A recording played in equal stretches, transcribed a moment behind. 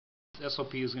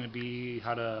SOP is going to be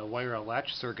how to wire a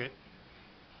latch circuit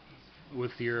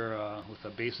with with a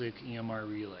basic EMR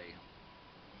relay.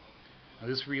 Now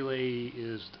this relay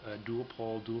is a dual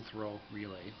pole, dual throw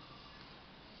relay.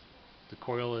 The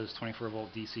coil is 24 volt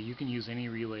DC. You can use any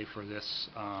relay for this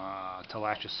to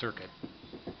latch a circuit.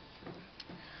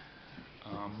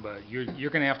 But you're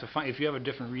going to have to find, if you have a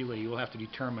different relay, you'll have to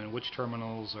determine which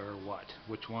terminals are what.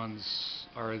 Which ones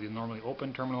are the normally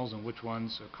open terminals, and which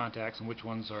ones are contacts, and which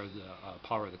ones are the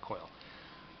power of the coil.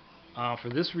 For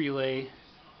this relay,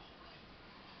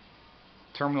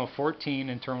 terminal 14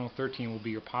 and terminal 13 will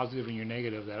be your positive and your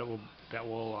negative. That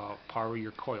will power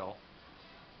your coil.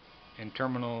 And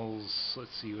terminals,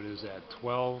 let's see, what is that,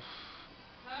 12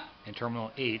 and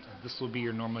terminal 8, this will be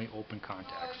your normally open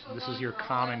contacts. This is your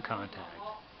common contact.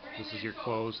 This is your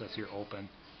closed, that's your open.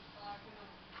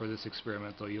 For this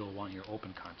experiment, though, you'll want your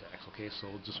open contacts. Okay, so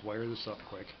we'll just wire this up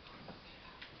quick.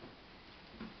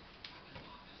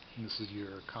 And this is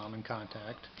your common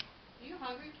contact. Are you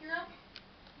hungry, Kira?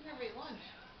 You never ate lunch.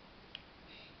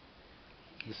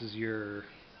 This is your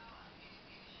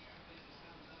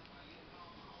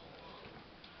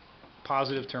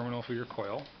positive terminal for your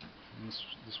coil. And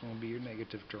this one will be your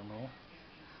negative terminal.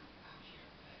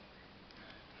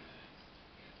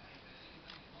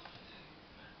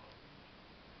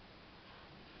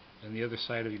 And the other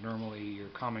side of your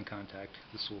common contact,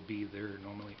 this will be their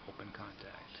normally open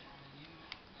contact.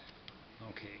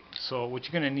 Okay, so what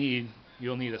you're going to need,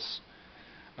 you'll need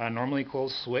a normally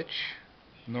closed switch,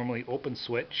 normally open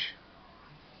switch,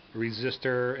 a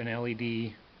resistor, an LED,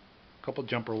 a couple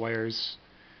jumper wires.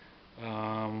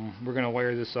 We're going to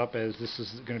wire this up as this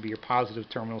is going to be your positive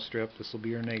terminal strip, this will be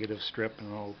your negative strip, and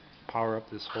it'll power up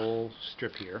this whole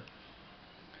strip here.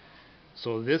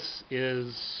 So this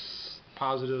is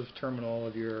positive terminal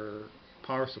of your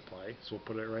power supply, so we'll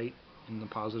put it right in the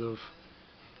positive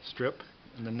strip,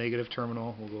 and the negative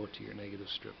terminal will go to your negative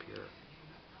strip here.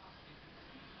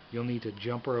 You'll need to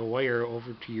jumper a wire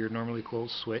over to your normally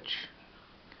closed switch.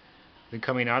 Then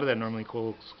coming out of that normally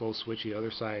closed switch, the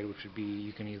other side, which would be,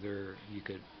 you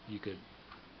could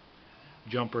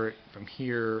jumper it from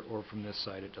here or from this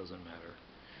side, it doesn't matter.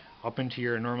 Up into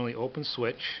your normally open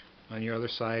switch, on your other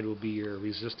side will be your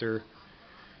resistor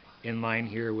in line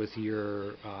here with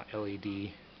your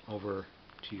LED over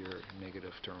to your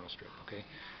negative terminal strip. Okay,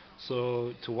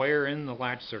 so to wire in the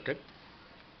latch circuit,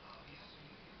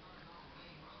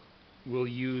 we'll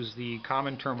use the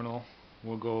common terminal.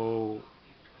 We'll go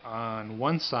on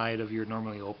one side of your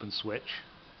normally open switch.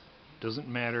 Doesn't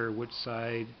matter which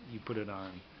side you put it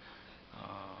on.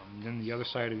 Then the other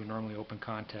side of your normally open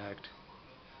contact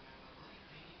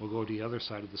will go to the other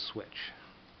side of the switch.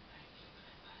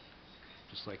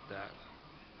 Just like that.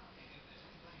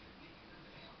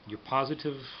 Your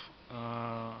positive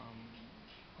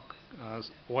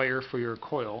wire for your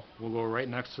coil will go right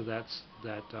next to that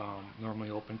normally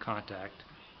open contact,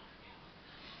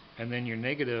 and then your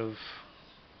negative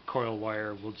coil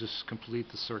wire will just complete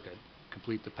the circuit,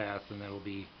 complete the path, and that will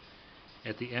be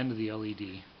at the end of the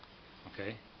LED.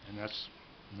 Okay, and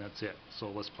that's it. So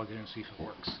let's plug it in and see if it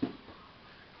works.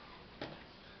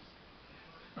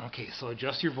 Okay, so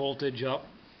adjust your voltage up.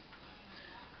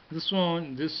 This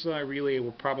relay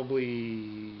will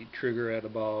probably trigger at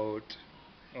about,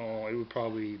 it would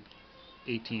probably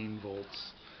 18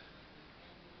 volts,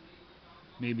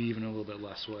 maybe even a little bit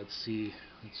less. So let's see,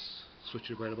 let's switch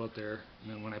it right about there.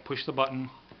 And then when I push the button,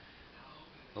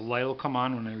 the light will come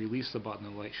on. When I release the button,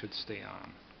 the light should stay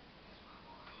on.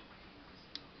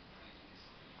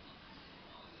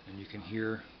 And you can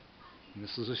hear, and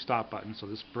this is a stop button, so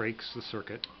this breaks the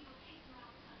circuit.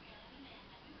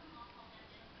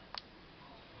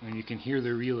 And you can hear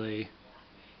the relay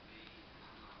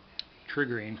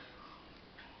triggering.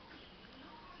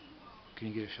 Can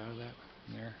you get a shot of that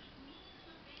in there?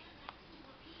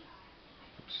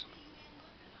 Oops.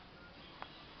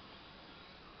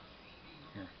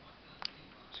 Here.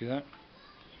 See that?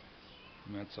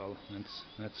 And that's all.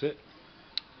 That's it.